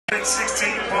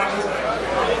16 bundles.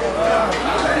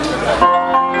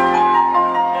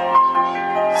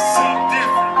 So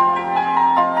different.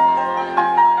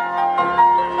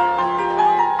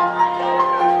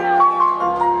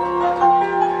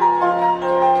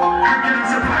 I can't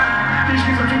survive. These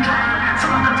things are too dry.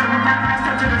 So I'm gonna take my back,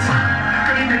 step to the side.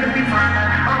 Couldn't even be fine.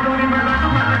 I'm going in my life,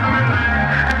 I'm like I'm in line.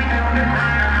 Every day on the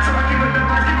grind. So I keep it the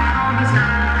best, keep my eye on the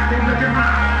sky. Then look in my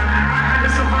eye. I had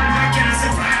to survive. I can't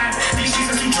survive. These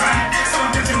things are too dry. So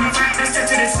I'm gonna take my back, step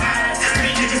to the side.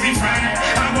 Couldn't even be fine.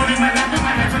 I'm going in my life, I'm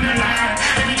like I'm in line.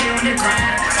 Every day on the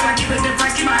grind. So I keep it the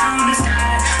best, keep my eye on the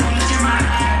sky. Don't look in my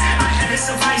eye. I had to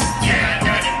survive. Yeah,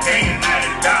 another day,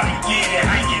 another dollar.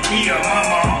 Yeah, I get me a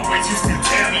mama always used to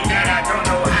tell me that I don't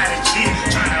know how to chill.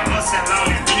 Tryna hustle on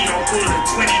the video full of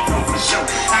 24 for sure.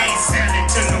 I ain't selling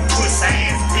to no pussy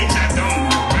ass bitch. I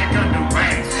don't break up the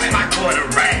rack. My quarter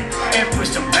rack and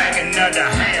push them back another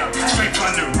half. Straight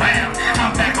from the round.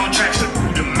 I'm back on track, so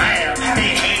through the mile.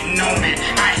 They hating on me,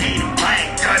 I hate them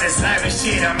back. Cause it's life and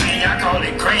shit, I mean, I call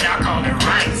it great, I call it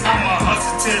right. I'ma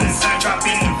hustle till the sun drop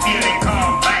in the field and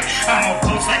come back. I'ma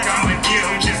post like I'm a deal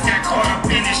who just got caught up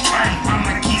in this track.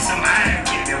 I'ma keep some iron,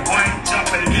 get it one jump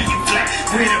and leave you flat.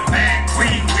 With a bad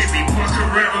queen with me, poor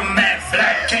Carrera Matt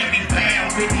Flat. Can't be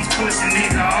playing with these pussy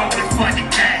niggas, always for the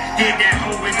cat. Did that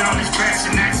hoe with all this trash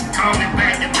and now she calling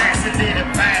back the blast. A little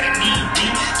bite and need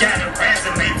deep, got a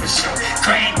resume for sure.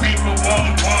 Crane paper, wall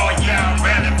to wall, yeah, I'm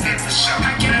relevant for sure.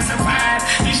 How can I survive?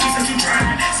 These shits are too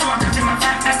dry. So I come to my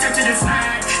fight, I step to the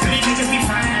side. These niggas be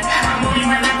fine. I'm only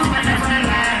my life, put my life on the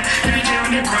line. Every day on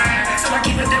the grind. So I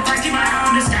keep it the fight, keep my eye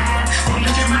on the sky. Won't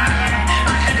look in my eye.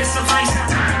 I had to survive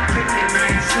some time.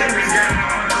 59 slipping down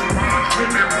on the wrong.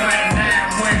 Whipping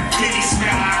 19150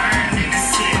 smell I earned in the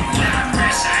city. Blood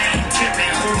pressure, I ain't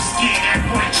tipping. Who's scared? That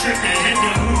boy tripping. Hit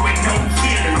the hood with no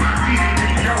feeling. My feeling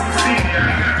in your city.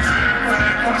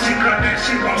 She cut that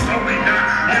shit gon' slow me down.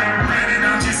 Yeah, I'm running,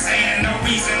 I'm just saying no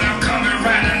reason. I'm coming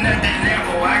round another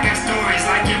level. I got stories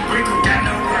like in Brickle, got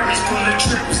no worries. Pull a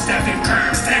triple, stepping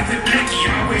curve, step with Blicky.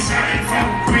 Always running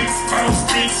 4 bricks, 4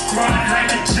 sticks, squad like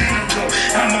a janitor.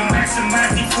 I'm a